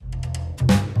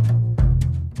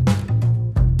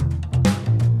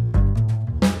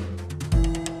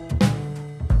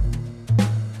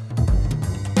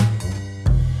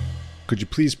could you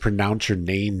please pronounce your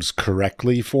names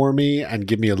correctly for me and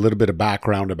give me a little bit of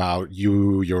background about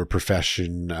you, your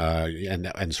profession,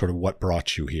 and sort of what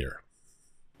brought you here?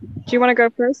 Do you want to go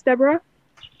first, Deborah?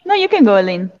 No, you can go,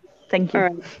 Aline. Thank you. All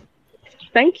right.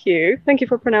 Thank you. Thank you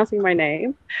for pronouncing my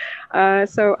name.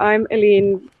 So I'm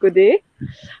Aline Goudet.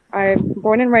 I'm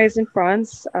born and raised in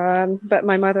France, but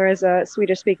my mother is a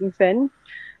Swedish-speaking Finn.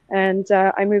 And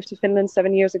I moved to Finland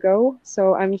 7 years ago.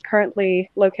 So I'm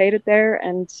currently located there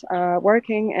and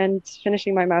working and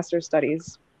finishing my master's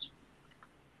studies.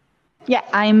 Yeah,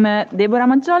 I'm Deborah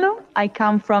Maggiolo. I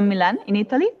come from Milan in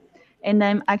Italy, and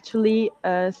I'm actually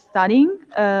studying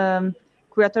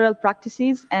curatorial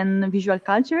practices and visual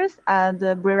cultures at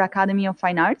the Brera Academy of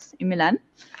Fine Arts in Milan.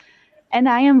 And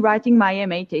I am writing my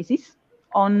MA thesis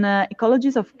on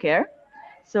ecologies of care.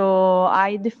 So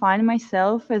I define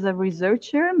myself as a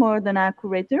researcher more than a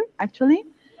curator, actually,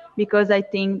 because I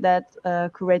think that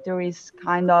curator is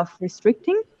kind of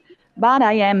restricting. But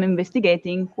I am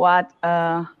investigating what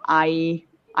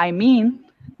I mean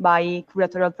by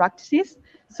curatorial practices.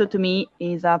 So to me,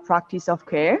 is a practice of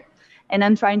care, and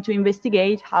I'm trying to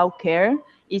investigate how care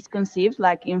is conceived,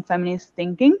 like in feminist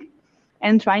thinking,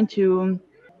 and trying to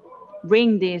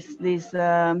bring these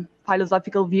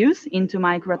philosophical views into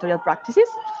my curatorial practices.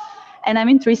 And I'm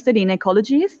interested in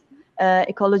ecologies,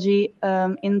 ecology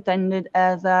intended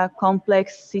as a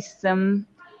complex system.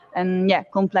 And yeah,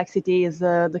 complexity is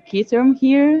the key term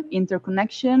here,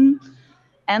 interconnection,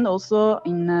 and also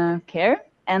in care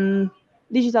and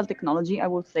digital technology, I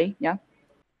would say, yeah.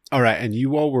 All right, and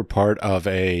you all were part of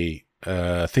a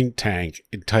think tank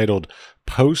entitled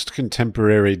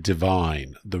Post-Contemporary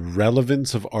Divine, The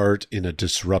Relevance of Art in a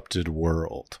Disrupted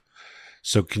World.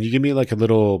 So can you give me like a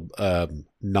little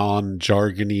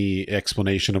non-jargony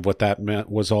explanation of what that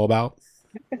was all about?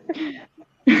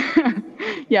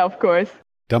 Yeah, of course.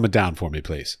 Dumb it down for me,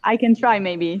 please. I can try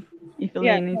maybe, if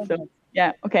Elaine needs to.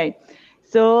 Yeah, okay.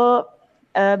 So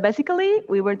basically,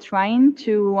 we were trying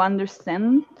to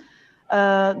understand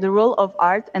the role of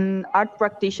art and art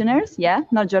practitioners,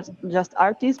 not just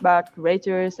artists, but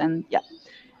curators, and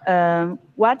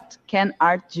what can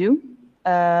art do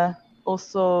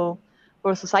also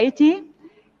for society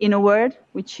in a world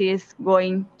which is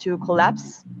going to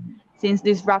collapse, since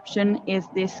disruption is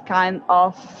this kind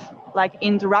of like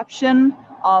interruption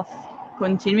of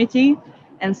continuity.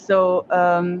 And so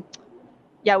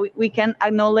we can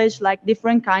acknowledge like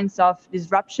different kinds of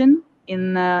disruption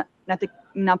in a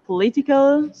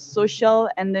political, social,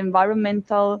 and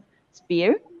environmental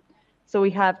sphere. So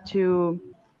we have to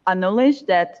acknowledge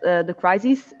that the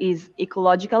crisis is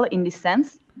ecological in this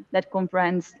sense, that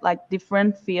comprehends like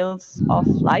different fields of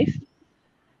life.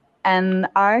 And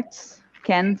art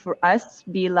can, for us,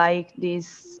 be like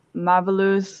this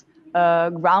marvelous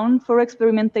ground for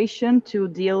experimentation to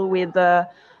deal with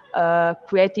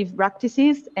creative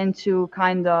practices and to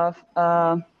kind of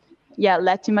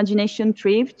let imagination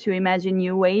thrive, to imagine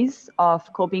new ways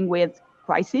of coping with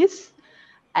crisis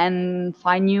and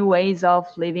find new ways of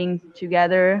living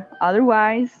together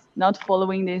otherwise, not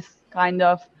following this kind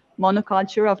of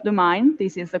monoculture of the mind.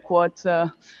 This is a quote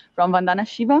from Vandana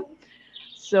Shiva.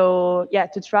 So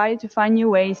to try to find new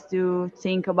ways to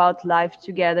think about life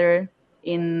together,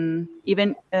 in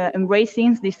even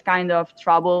embracing this kind of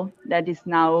trouble that is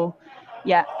now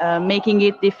making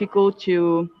it difficult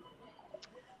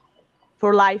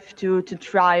for life to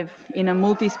thrive in a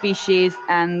multi-species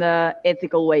and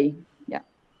ethical way.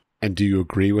 And do you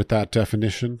agree with that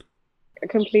definition?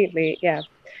 Completely, yeah.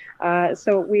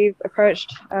 So we've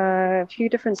approached a few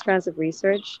different strands of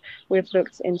research. We've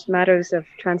looked into matters of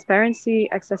transparency,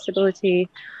 accessibility,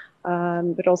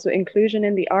 but also inclusion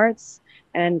in the arts,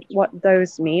 and what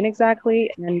those mean exactly,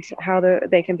 and how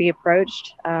they can be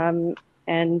approached,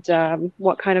 and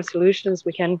what kind of solutions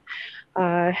we can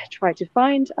try to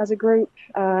find as a group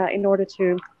in order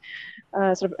to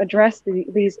sort of address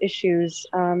these issues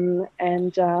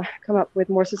and come up with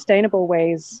more sustainable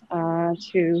ways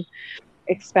to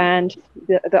expand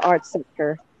the arts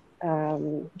sector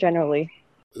generally.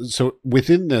 So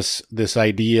within this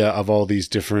idea of all these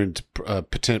different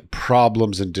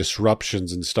problems and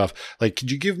disruptions and stuff, like,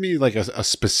 could you give me like a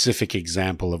specific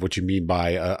example of what you mean by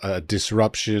a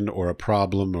disruption or a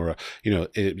problem or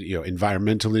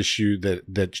environmental issue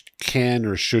that can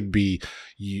or should be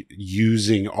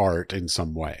using art in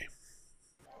some way?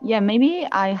 Yeah, maybe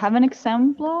I have an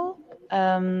example.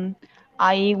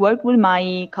 I work with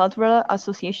my cultural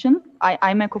association.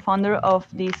 I'm a co-founder of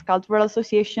this cultural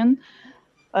association,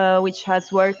 which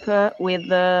has worked with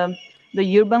the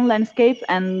urban landscape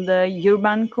and the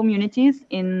urban communities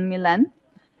in Milan.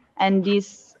 And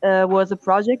this was a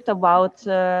project about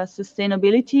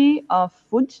sustainability of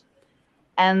food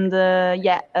and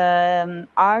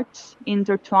art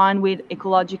intertwined with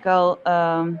ecological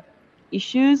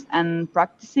issues and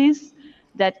practices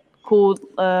that could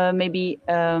maybe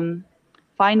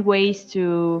find ways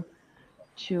to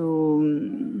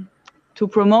to to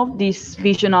promote this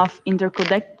vision of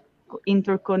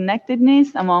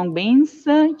interconnectedness among beings,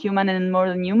 human and more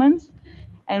than humans,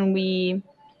 and we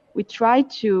try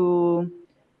to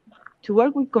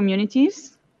work with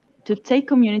communities, to take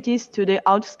communities to the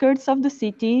outskirts of the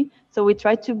city. So we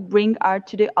try to bring art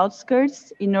to the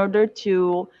outskirts in order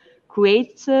to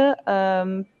create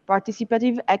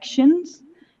participative actions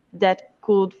that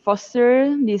could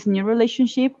foster this new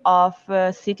relationship of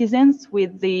citizens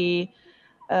with the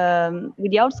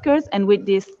outskirts and with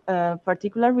this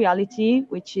particular reality,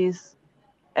 which is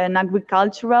an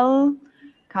agricultural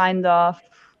kind of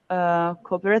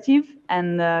cooperative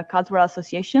and cultural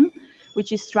association,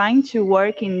 which is trying to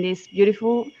work in this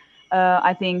beautiful,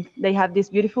 I think they have this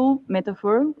beautiful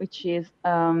metaphor, which is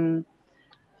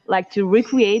like to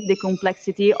recreate the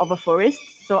complexity of a forest.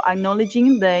 So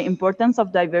acknowledging the importance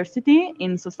of diversity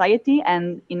in society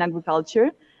and in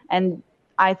agriculture. And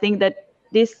I think that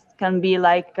this can be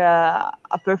like a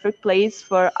perfect place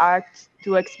for art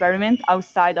to experiment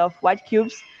outside of white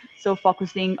cubes. So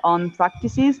focusing on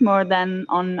practices more than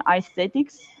on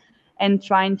aesthetics and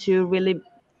trying to really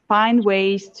find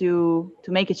ways to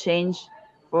make a change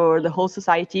for the whole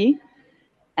society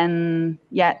and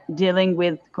dealing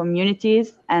with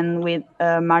communities and with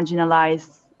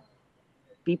marginalized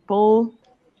people.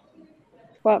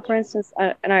 Well, for instance,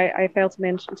 and I failed to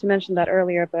mention that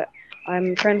earlier, but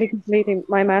I'm currently completing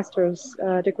my master's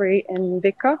degree in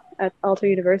Vikka at Aalto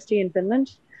University in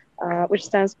Finland, which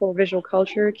stands for Visual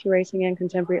Culture, Curating and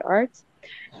Contemporary Art.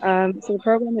 So the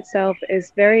program itself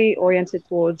is very oriented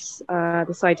towards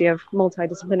this idea of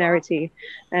multidisciplinarity,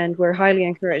 and we're highly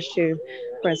encouraged to,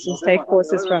 for instance, take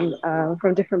courses from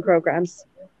different programs.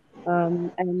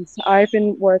 And I've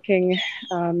been working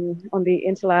on the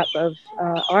interlap of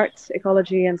art,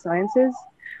 ecology, and sciences.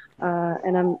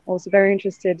 And I'm also very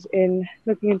interested in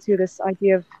looking into this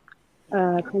idea of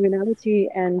communality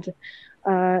and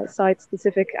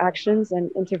site-specific actions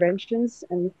and interventions,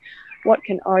 and what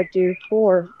can art do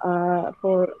for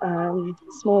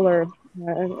smaller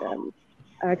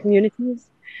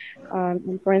communities.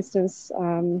 And for instance,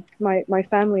 my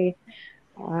family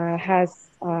has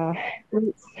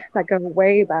roots that go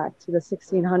way back to the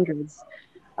 1600s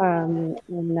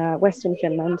in Western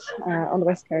Finland on the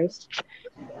west coast.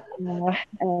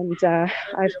 And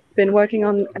I've been working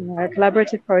on a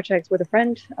collaborative project with a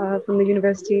friend from the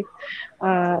university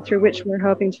through which we're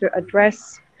hoping to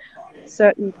address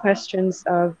certain questions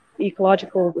of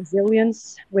ecological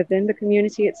resilience within the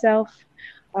community itself.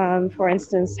 For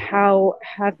instance, how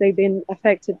have they been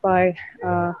affected by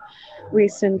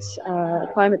recent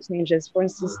climate changes? For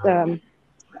instance,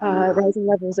 rising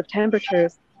levels of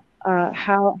temperatures.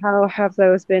 How have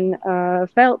those been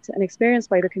felt and experienced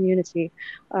by the community,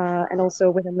 and also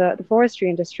within the forestry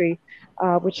industry,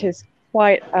 which is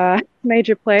quite a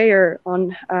major player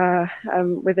on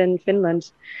within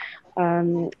Finland,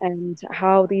 and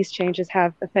how these changes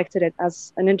have affected it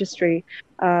as an industry,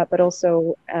 but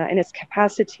also in its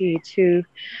capacity to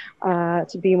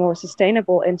be more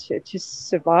sustainable and to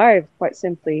survive, quite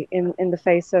simply, in the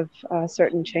face of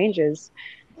certain changes.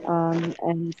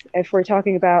 And if we're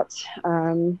talking about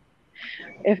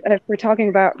if we're talking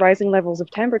about rising levels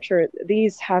of temperature,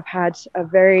 these have had a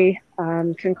very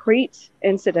concrete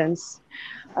incidence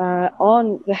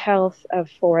on the health of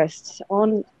forests,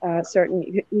 on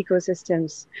certain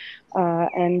ecosystems,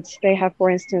 and they have, for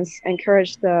instance,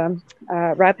 encouraged the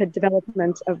rapid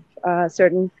development of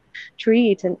certain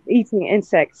tree-eating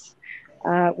insects,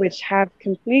 which have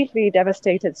completely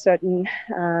devastated certain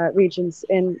regions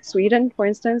in Sweden, for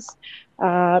instance.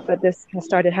 But this has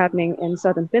started happening in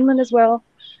southern Finland as well.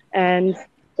 And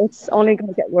it's only going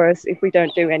to get worse if we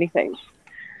don't do anything.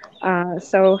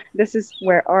 So this is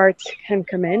where art can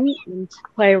come in and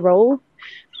play a role.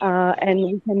 And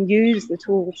we can use the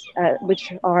tools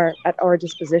which are at our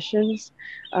dispositions,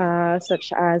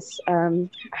 such as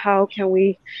how can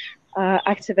we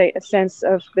activate a sense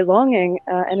of belonging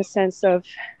and a sense of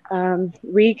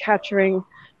recapturing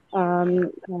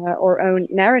our own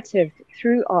narrative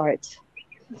through art,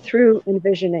 through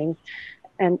envisioning,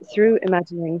 and through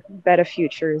imagining better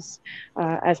futures,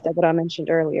 as Deborah mentioned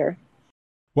earlier.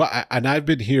 Well, and I've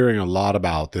been hearing a lot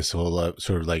about this whole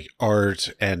sort of like art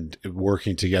and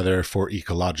working together for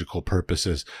ecological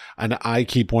purposes. And I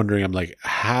keep wondering, I'm like,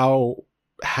 how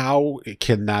how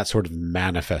can that sort of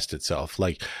manifest itself?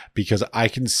 Like, because I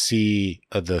can see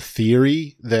the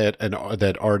theory that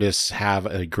that artists have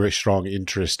a great strong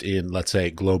interest in, let's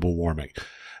say, global warming.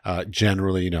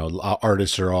 Generally,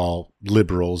 artists are all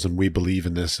liberals, and we believe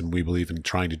in this, and we believe in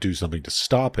trying to do something to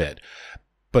stop it.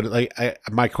 But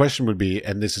my question would be,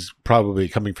 and this is probably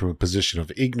coming from a position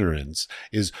of ignorance,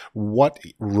 is what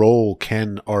role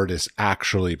can artists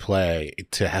actually play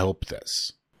to help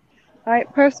this? I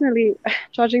personally,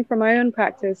 judging from my own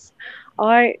practice,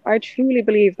 I truly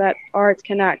believe that art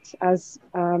can act as,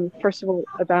 first of all,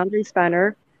 a boundary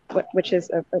spanner, which is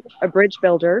a bridge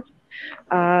builder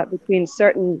between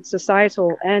certain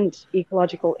societal and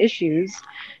ecological issues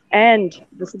and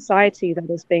the society that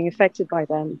is being affected by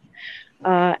them.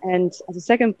 And as a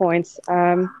second point,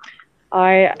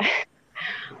 I,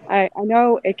 I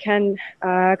know it can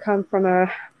come from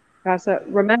perhaps a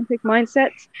romantic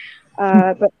mindset,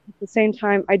 but at the same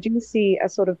time, I do see a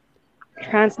sort of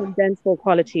transcendental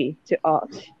quality to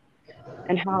art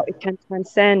and how it can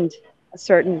transcend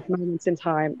certain moments in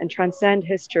time and transcend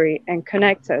history and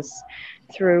connect us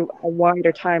through a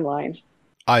wider timeline.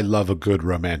 I love a good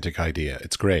romantic idea.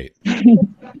 It's great.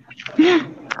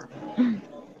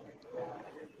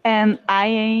 And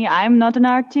I'm not an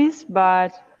artist,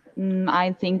 but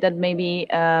I think that maybe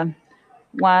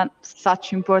one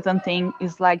such important thing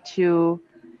is like to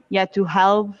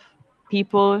help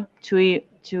people to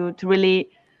really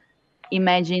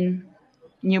imagine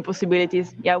new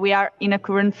possibilities. Yeah, we are in a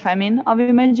current famine of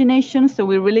imagination, so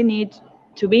we really need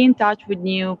to be in touch with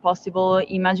new possible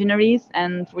imaginaries.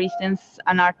 And for instance,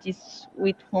 an artist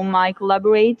with whom I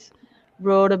collaborate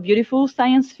wrote a beautiful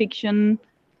science fiction,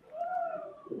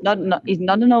 it's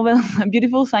not a novel, a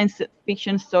beautiful science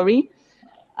fiction story.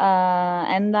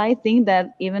 And I think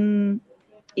that even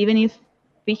if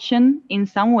fiction in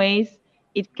some ways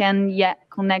it can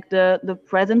connect the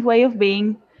present way of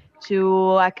being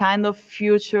to a kind of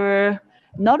future,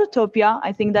 not utopia.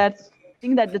 I think that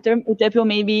the term utopia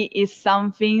maybe is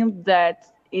something that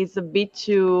is a bit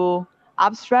too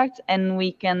abstract, and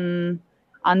we can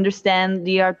understand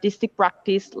the artistic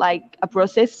practice like a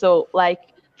process. So like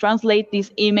translate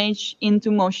this image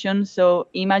into motion, so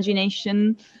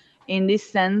imagination in this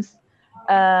sense.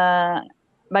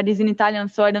 But it's in Italian,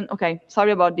 so I don't. Okay,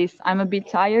 sorry about this. I'm a bit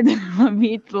tired. A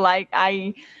bit like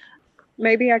I.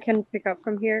 Maybe I can pick up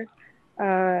from here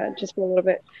just for a little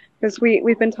bit, because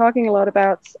we've been talking a lot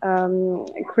about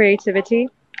creativity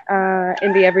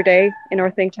in the everyday in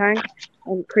our think tank,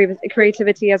 and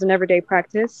creativity as an everyday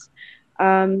practice.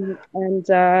 And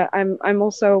I'm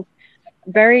also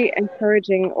very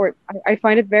encouraging, or I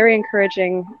find it very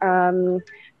encouraging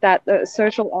that the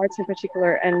social arts in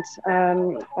particular and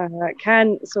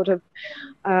can sort of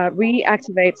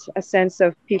reactivate a sense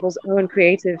of people's own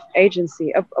creative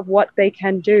agency of what they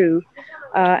can do,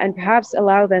 and perhaps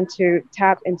allow them to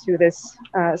tap into this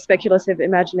speculative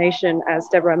imagination, as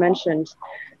Deborah mentioned,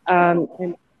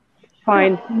 and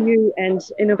find new and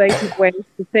innovative ways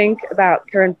to think about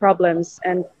current problems,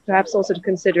 and perhaps also to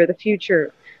consider the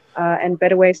future and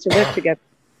better ways to live together.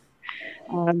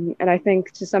 And I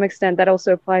think to some extent that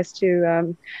also applies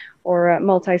to or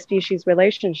multi-species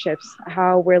relationships,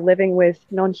 how we're living with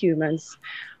non-humans.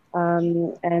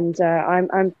 And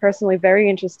I'm personally very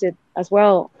interested as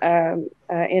well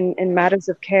in matters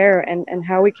of care, and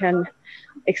how we can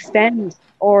extend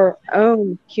our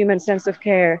own human sense of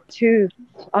care to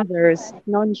others,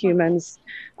 non-humans,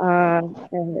 and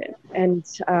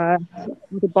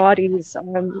the bodies,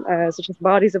 such as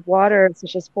bodies of water,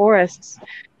 such as forests.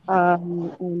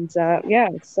 There's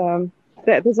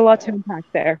a lot to unpack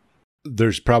there.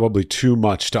 There's probably too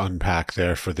much to unpack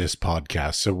there for this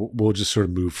podcast, so we'll just sort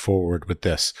of move forward with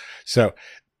this. So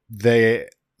the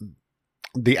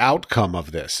outcome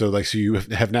of this, so you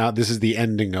have now, this is the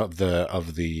ending of the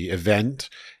event,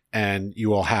 and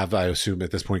you all have, I assume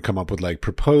at this point, come up with like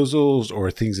proposals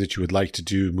or things that you would like to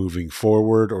do moving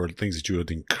forward, or things that you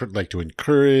would like to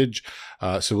encourage.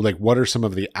 So like, what are some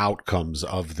of the outcomes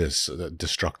of this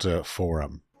Destructura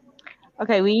forum?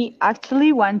 Okay, we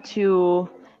actually want to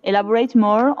elaborate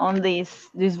more on this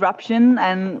disruption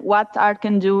and what art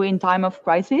can do in time of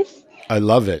crisis. I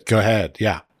love it. Go ahead.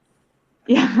 Yeah.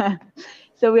 Yeah.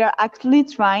 So we are actually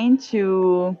trying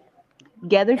to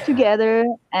gather together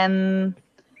and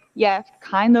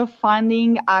kind of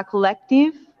finding a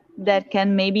collective that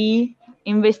can maybe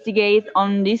investigate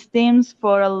on these themes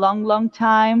for a long, long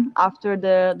time after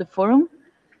the forum,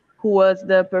 who was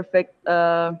the perfect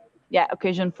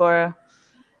occasion for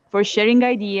sharing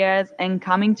ideas and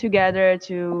coming together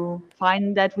to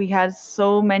find that we had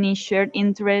so many shared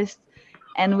interests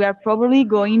and we are probably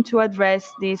going to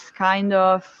address this kind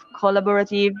of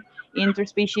collaborative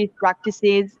interspecies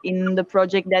practices in the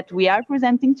project that we are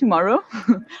presenting tomorrow.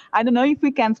 I don't know if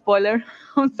we can spoiler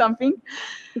on something.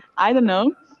 I don't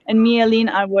know. And me and Aline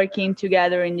are working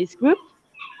together in this group.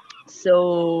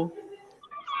 So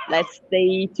let's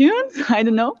stay tuned. I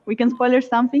don't know. We can spoiler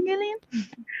something, Aline?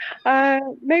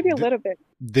 Maybe a little bit.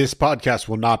 This podcast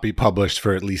will not be published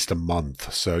for at least a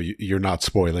month, so you're not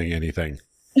spoiling anything.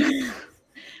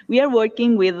 We are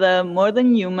working with more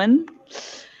than human,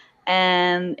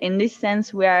 and in this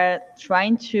sense we are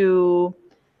trying to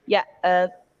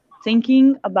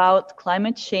thinking about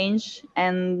climate change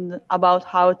and about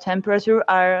how temperature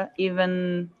are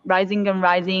even rising and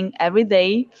rising every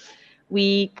day.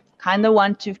 We kind of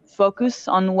want to focus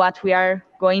on what we are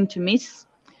going to miss.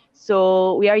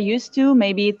 So we are used to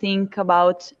maybe think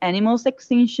about animals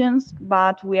extinctions,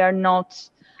 but we are not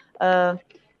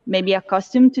maybe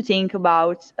accustomed to think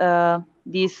about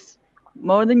this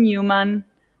more than human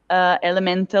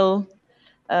elemental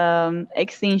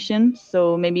extinction.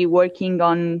 So maybe working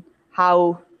on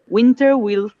how winter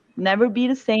will never be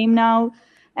the same now,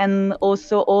 and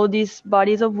also all these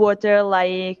bodies of water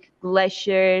like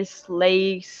glaciers,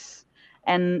 lakes,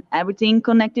 and everything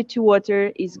connected to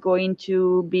water is going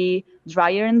to be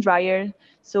drier and drier.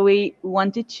 So we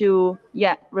wanted to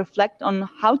reflect on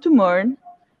how to mourn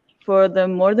for the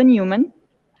more than human,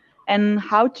 and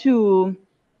how to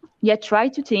try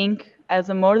to think as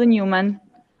a more than human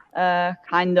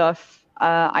kind of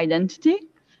identity,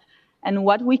 and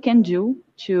what we can do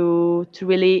to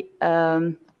really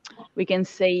we can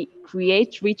say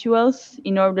create rituals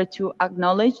in order to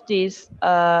acknowledge this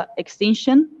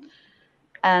extinction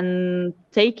and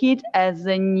take it as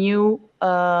a new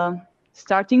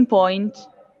starting point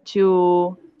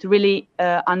to really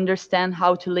understand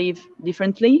how to live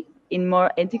differently in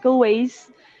more ethical ways,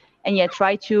 and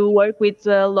try to work with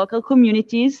local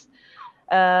communities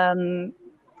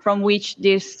from which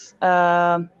these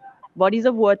bodies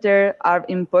of water are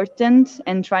important,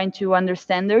 and trying to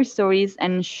understand their stories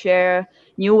and share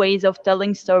new ways of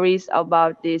telling stories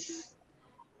about this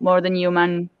more than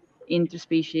human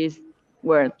interspecies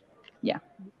world. Yeah,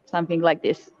 something like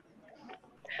this.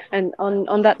 And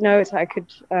on that note, I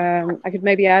could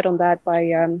maybe add on that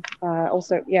by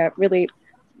also really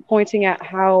pointing out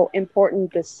how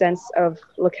important this sense of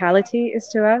locality is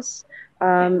to us,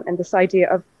 and this idea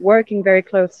of working very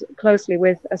closely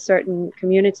with a certain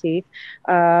community,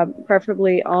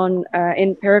 preferably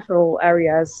in peripheral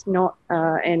areas, not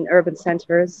in urban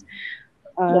centers,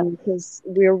 because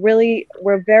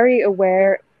we're very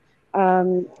aware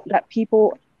that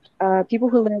people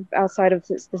who live outside of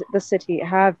the city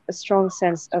have a strong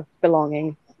sense of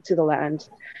belonging to the land,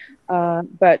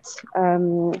 but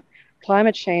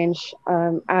climate change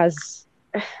as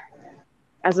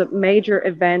a major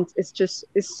event is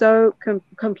so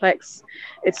complex.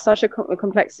 It's such a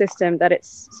complex system that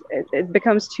it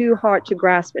becomes too hard to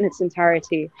grasp in its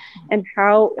entirety. And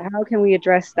how can we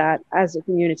address that as a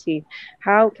community?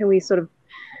 How can we sort of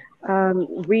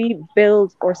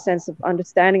rebuild our sense of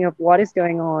understanding of what is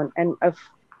going on, and of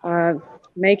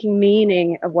making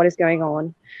meaning of what is going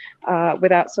on,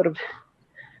 without sort of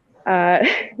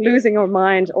losing our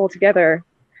mind altogether?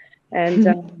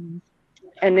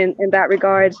 And in that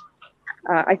regard,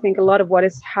 I think a lot of what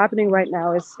is happening right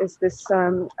now is this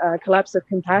collapse of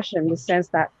compassion, the sense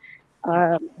that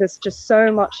there's just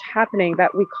so much happening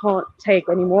that we can't take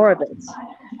any more of it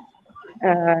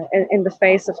in the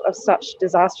face of such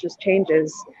disastrous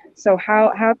changes. So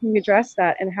how can we address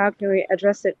that, and how can we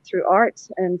address it through art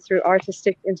and through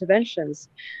artistic interventions?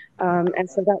 And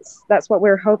so that's what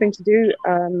we're hoping to do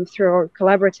through our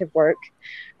collaborative work,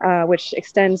 which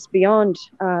extends beyond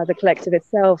the collective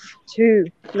itself to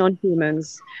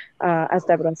non-humans, as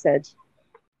Deborah said.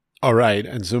 All right.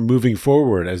 And so moving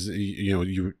forward, as you know,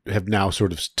 you have now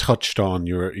sort of touched on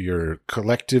your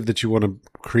collective that you want to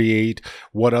create.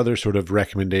 What other sort of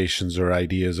recommendations or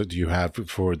ideas do you have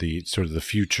for the sort of the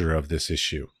future of this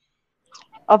issue?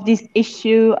 Of this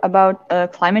issue about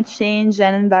climate change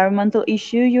and environmental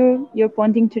issue, you're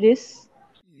pointing to this?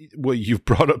 Well, you've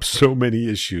brought up so many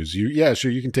issues. Sure,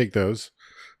 you can take those.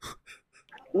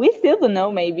 We still don't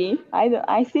know, maybe.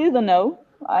 I still don't know.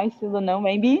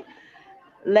 Maybe.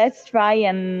 Let's try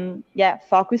and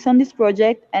focus on this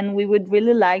project, and we would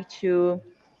really like to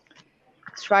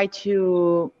try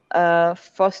to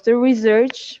foster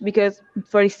research, because,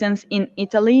 for instance, in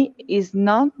Italy is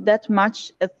not that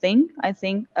much a thing. I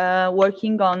think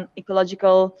working on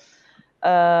ecological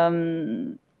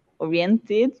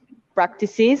oriented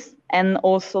practices, and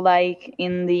also like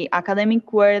in the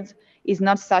academic world, is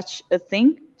not such a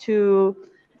thing to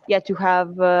to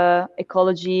have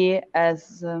ecology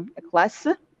as a class.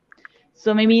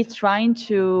 So maybe trying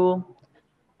to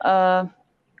I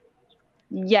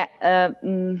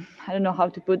don't know how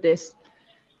to put this.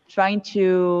 Trying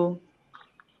to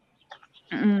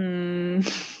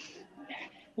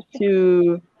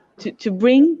to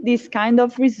bring this kind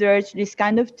of research, this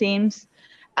kind of themes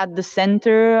at the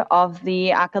center of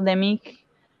the academic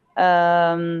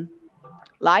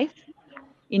life,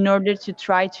 in order to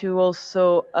try to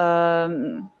also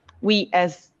we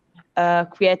as a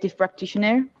creative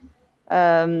practitioner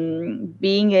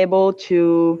being able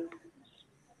to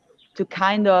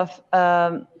kind of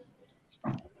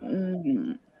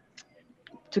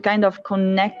to kind of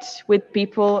connect with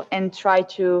people and try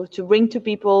to bring to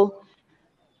people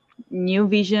new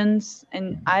visions.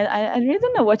 And I really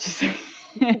don't know what to say.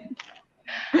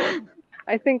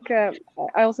 I think I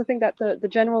also think that the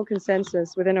general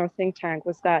consensus within our think tank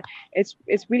was that it's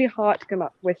really hard to come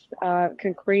up with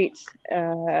concrete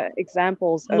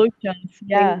examples of Solutions,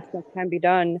 yeah. things that can be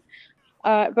done.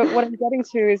 But what I'm getting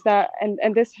to is that,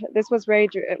 and this was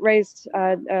raised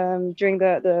during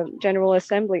the General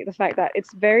Assembly, the fact that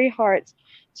it's very hard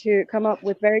to come up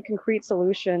with very concrete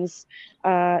solutions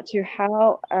to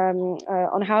how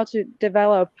on how to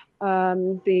develop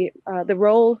the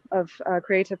role of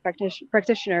creative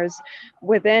practitioners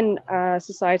within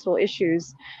societal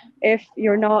issues if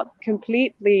you're not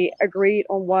completely agreed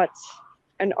on what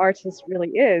an artist really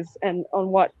is and on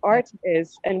what art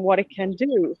is and what it can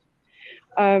do.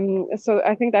 So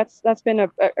I think that's been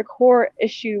a core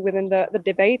issue within the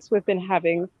debates we've been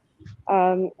having,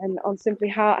 and on simply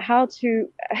how to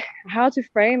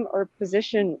frame or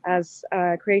position as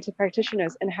creative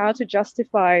practitioners and how to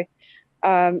justify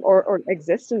or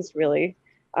existence really,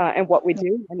 and what we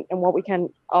do and what we can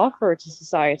offer to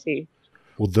society.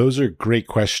 Well, those are great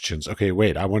questions. Okay,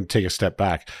 wait, I want to take a step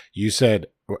back. You said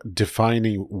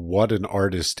defining what an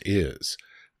artist is.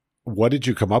 What did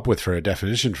you come up with for a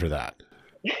definition for that?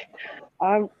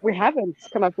 We haven't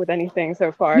come up with anything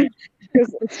so far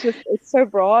because it's so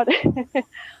broad.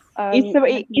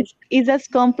 It's as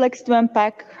complex to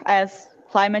unpack as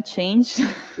climate change.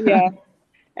 Yeah.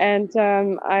 And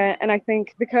I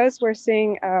think because we're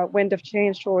seeing a wind of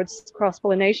change towards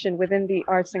cross-pollination within the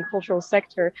arts and cultural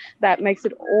sector, that makes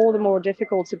it all the more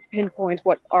difficult to pinpoint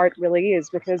what art really is,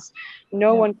 because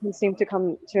no one can seem to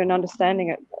come to an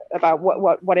understanding about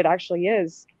what it actually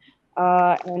is.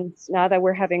 And now that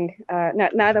we're having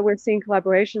now that we're seeing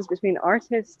collaborations between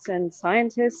artists and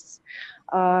scientists,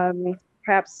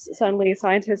 perhaps suddenly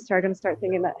scientists are going to start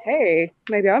thinking that, hey,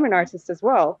 maybe I'm an artist as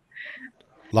well.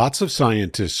 Lots of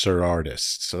scientists are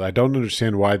artists, so I don't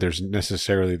understand why there's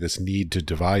necessarily this need to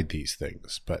divide these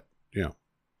things. But,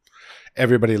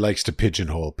 everybody likes to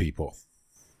pigeonhole people.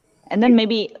 And then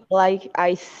maybe like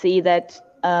I see that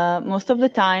most of the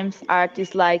times art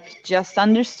is like just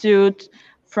understood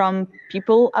from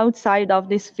people outside of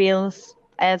these fields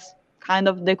as kind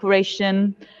of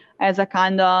decoration, as a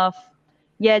kind of,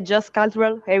 just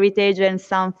cultural heritage and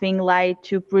something like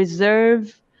to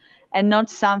preserve, and not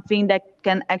something that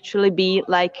can actually be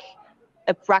like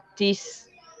a practice,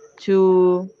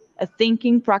 to a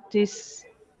thinking practice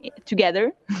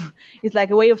together. It's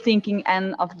like a way of thinking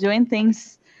and of doing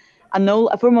things,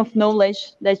 a form of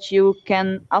knowledge that you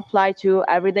can apply to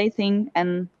everyday thing,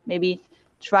 and maybe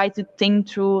try to think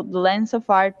through the lens of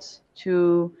art.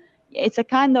 It's a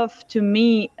kind of, to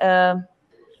me,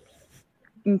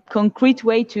 concrete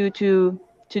way to do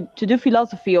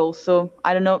philosophy also.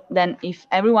 I don't know then if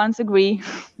everyone's agree,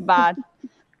 but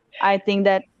I think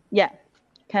that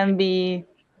can be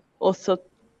also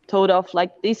thought of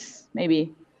like this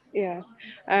maybe. Yeah,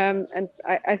 and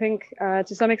I think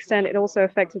to some extent it also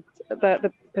affected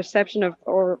the perception of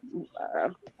or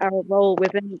our role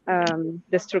within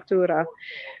destructura,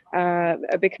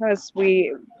 because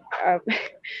uh,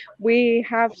 we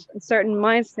have a certain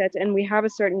mindset and we have a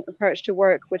certain approach to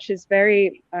work, which is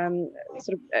very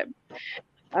sort of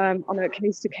on a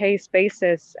case-to-case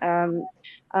basis,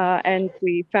 and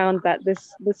we found that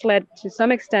this led to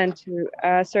some extent to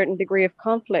a certain degree of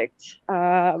conflict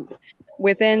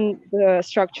within the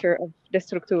structure of the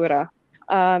structura,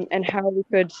 and how we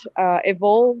could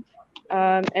evolve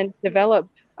and develop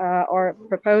our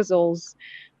proposals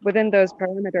within those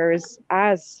parameters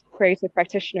as creative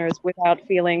practitioners without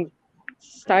feeling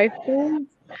stifled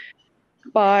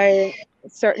by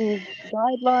certain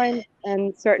guidelines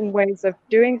and certain ways of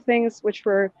doing things, which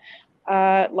were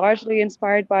largely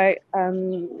inspired by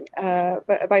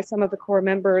some of the core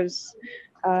members'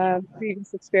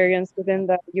 previous experience within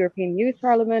the European Youth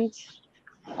Parliament.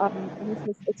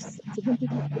 And it's a completely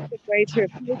different way to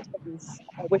approach things,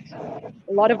 which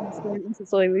a lot of us weren't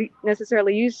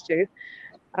necessarily used to.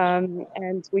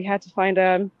 And we had to find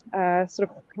a sort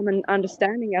of common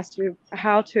understanding as to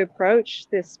how to approach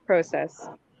this process.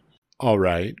 All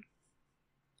right.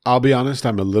 I'll be honest,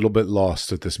 I'm a little bit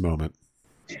lost at this moment.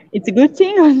 It's a good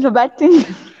thing or it's a bad thing?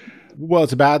 Well,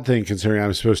 it's a bad thing considering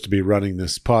I'm supposed to be running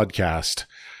this podcast.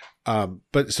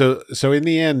 But so in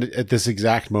the end, at this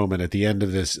exact moment, at the end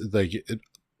of this, like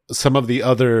some of the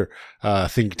other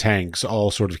think tanks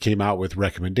all sort of came out with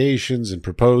recommendations and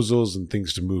proposals and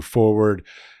things to move forward.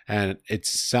 And it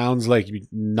sounds like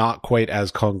not quite as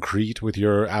concrete with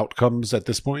your outcomes at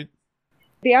this point.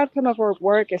 The outcome of our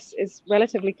work is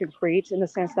relatively concrete in the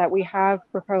sense that we have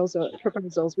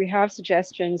proposals, we have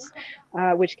suggestions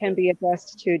which can be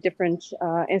addressed to different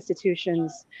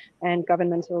institutions and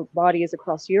governmental bodies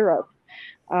across Europe.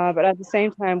 But at the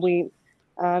same time, we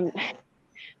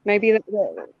maybe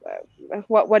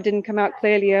what didn't come out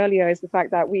clearly earlier is the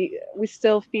fact that we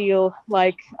still feel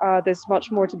like there's much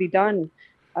more to be done,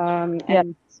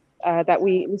 and that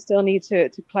we still need to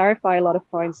clarify a lot of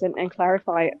points and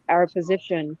clarify our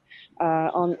position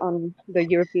on the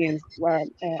European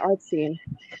art scene.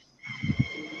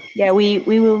 Yeah, we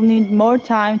will need more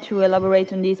time to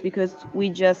elaborate on this because we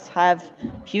just have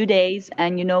few days,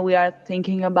 and we are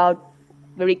thinking about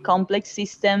very complex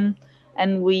system,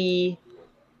 and we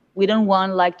don't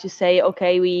want like to say,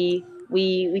 okay, we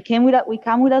come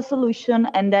with a solution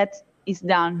and that is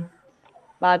done.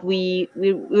 But we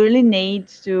really need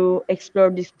to explore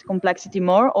this complexity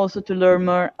more, also to learn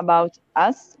more about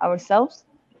ourselves,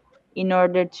 in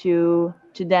order to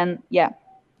then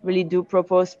really do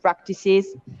propose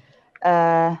practices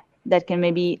that can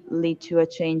maybe lead to a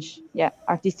change.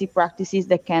 Artistic practices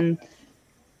that can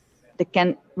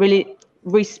really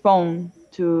respond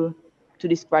to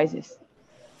this crisis.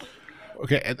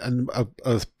 Okay, and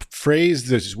a phrase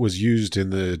that was used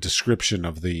in the description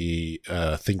of the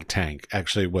think tank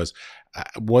actually was,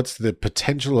 what's the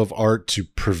potential of art to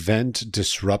prevent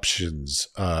disruptions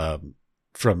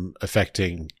from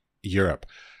affecting Europe?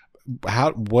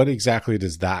 What exactly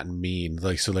does that mean?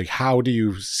 Like, how do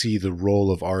you see the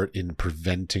role of art in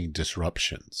preventing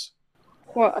disruptions?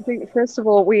 Well, I think first of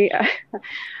all, we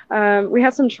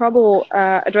had some trouble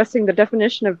addressing the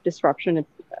definition of disruption,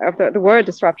 of the word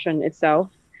disruption itself.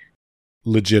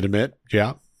 Legitimate,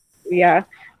 yeah. Yeah,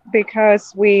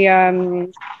 because we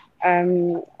realized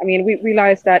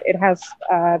that it has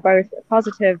both a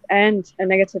positive and a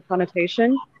negative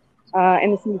connotation,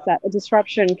 in the sense that a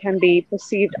disruption can be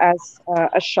perceived as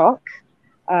a shock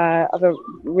of a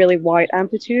really wide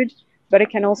amplitude, but it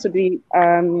can also be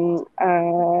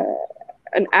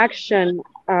an action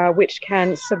which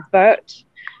can subvert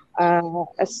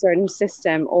a certain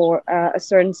system or a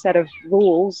certain set of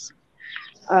rules.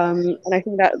 And I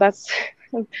think that's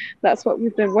that's what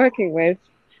we've been working with.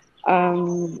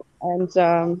 To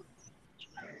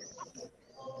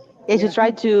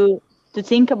try to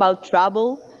think about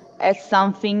trouble as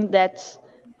something that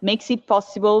makes it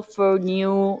possible for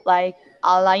new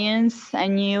alliance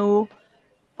and new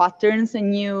patterns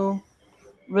and new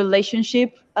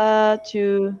relationship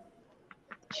to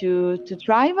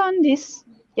thrive on this.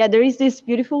 There is this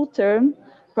beautiful term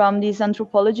from this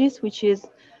anthropologist who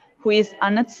is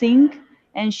Anna Singh,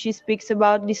 and she speaks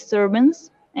about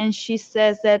disturbance, and she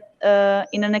says that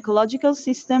in an ecological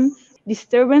system,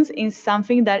 disturbance is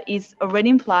something that is already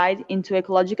implied into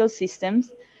ecological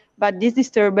systems, but this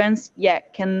disturbance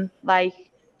can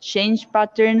change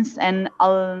patterns and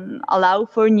allow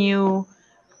for new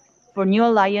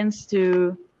alliance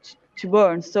to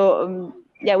burn. So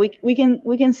we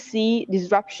can see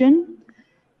disruption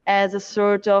as a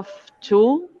sort of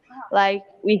tool. Like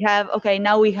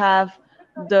now we have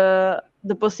the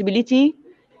possibility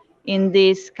in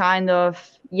this kind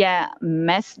of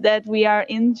mess that we are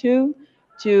into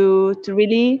to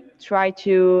really try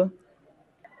to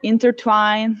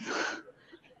intertwine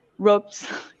ropes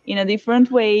in a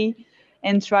different way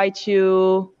and try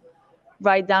to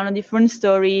write down a different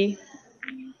story.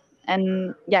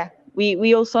 And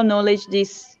we also acknowledge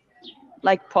this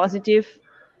positive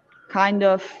kind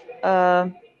of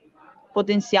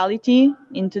potentiality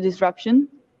into disruption.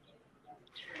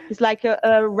 It's like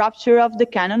a rupture of the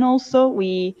canon. Also,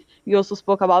 we also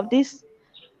spoke about this,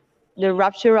 the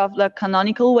rupture of the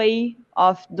canonical way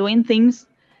of doing things.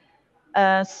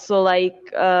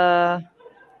 The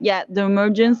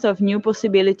emergence of new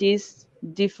possibilities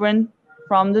different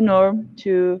from the norm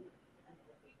to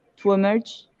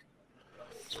emerge.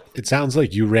 It sounds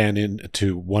like you ran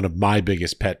into one of my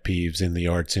biggest pet peeves in the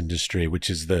arts industry, which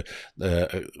is the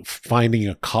finding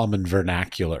a common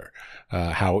vernacular.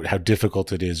 How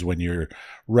difficult it is when you're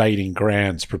writing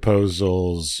grants,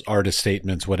 proposals, artist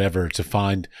statements, whatever, to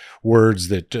find words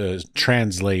that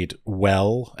translate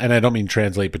well. And I don't mean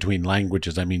translate between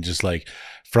languages. I mean just like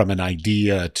from an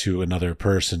idea to another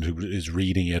person who is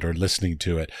reading it or listening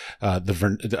to it.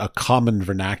 A common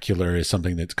vernacular is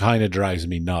something that kind of drives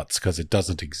me nuts because it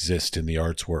doesn't exist in the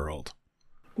arts world.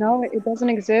 No, it doesn't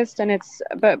exist, and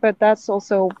but that's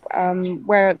also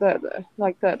where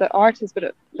the artist,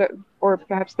 or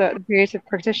perhaps the creative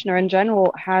practitioner in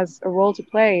general has a role to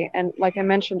play. And like I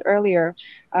mentioned earlier,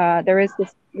 there is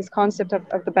this concept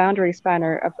of the boundary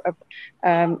spanner of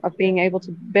being able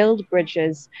to build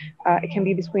bridges. It can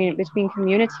be between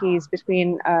communities,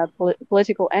 between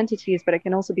political entities, but it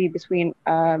can also be between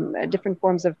different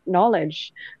forms of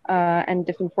knowledge and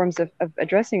different forms of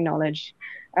addressing knowledge.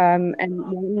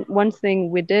 And one thing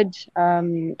we did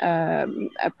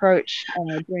approach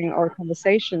during our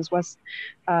conversations was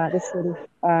this sort of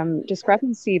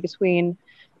discrepancy between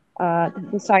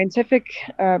the scientific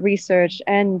research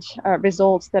and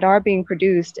results that are being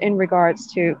produced in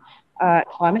regards to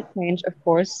climate change, of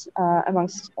course,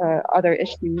 amongst other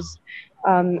issues,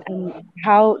 and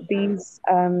how these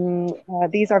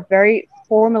are very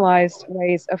formalized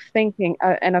ways of thinking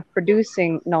and of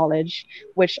producing knowledge,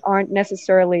 which aren't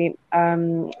necessarily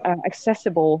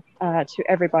accessible to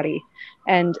everybody.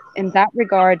 And in that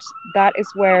regard, that is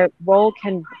where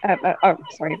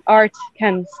art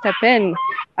can step in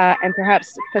and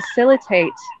perhaps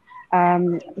facilitate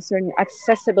a certain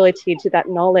accessibility to that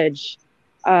knowledge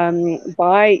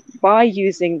by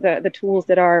using the tools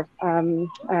that are in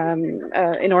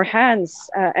our hands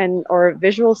and our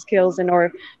visual skills and our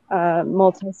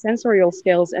multisensorial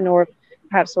skills and or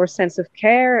perhaps our sense of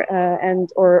care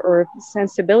and or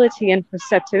sensibility and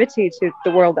perceptivity to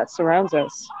the world that surrounds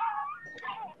us.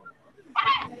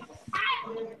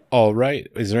 All right.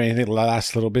 Is there anything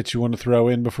last little bit you want to throw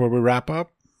in before we wrap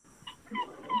up?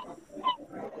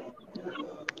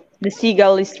 The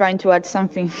seagull is trying to add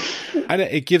something.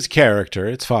 It gives character.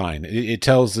 It's fine. It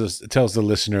tells the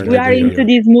listener. We are into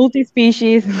this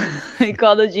multi-species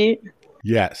ecology.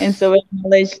 Yes. And so we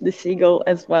acknowledge the seagull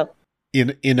as well.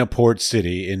 In a port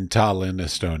city in Tallinn,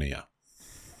 Estonia.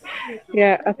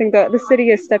 Yeah, I think that the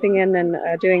city is stepping in and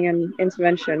doing an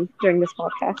intervention during this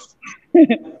podcast.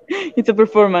 It's a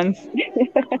performance.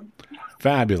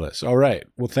 Fabulous. All right.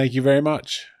 Well, thank you very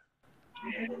much.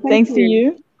 Thanks to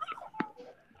you.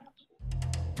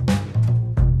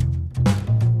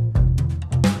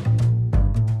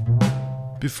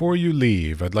 Before you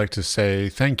leave, I'd like to say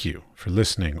thank you for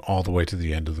listening all the way to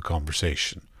the end of the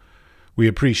conversation. We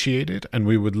appreciate it, and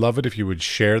we would love it if you would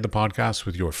share the podcast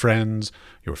with your friends,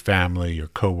 your family, your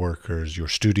coworkers, your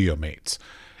studio mates,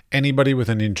 anybody with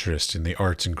an interest in the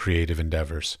arts and creative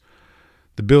endeavors.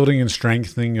 The building and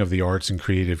strengthening of the arts and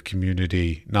creative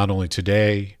community, not only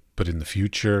today, but in the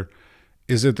future,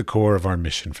 is at the core of our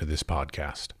mission for this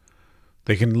podcast.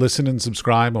 They can listen and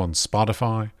subscribe on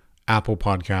Spotify, Apple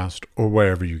Podcast, or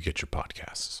wherever you get your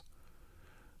podcasts.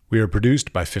 We are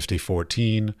produced by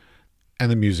 5014,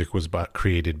 and the music was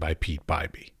created by Pete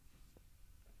Bybee.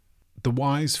 The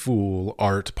Wise Fool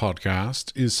Art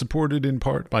Podcast is supported in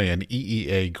part by an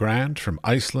EEA grant from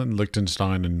Iceland,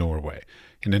 Liechtenstein, and Norway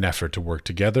in an effort to work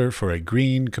together for a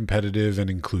green, competitive, and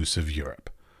inclusive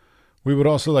Europe. We would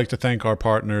also like to thank our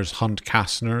partners Hunt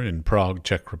Kastner in Prague,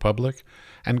 Czech Republic,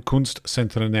 and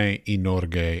Kunstsentrene i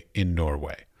Norge in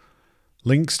Norway.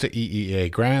 Links to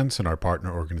EEA grants and our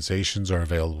partner organizations are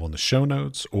available in the show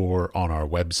notes or on our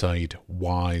website,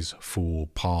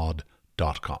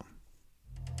 wisefoolpod.com.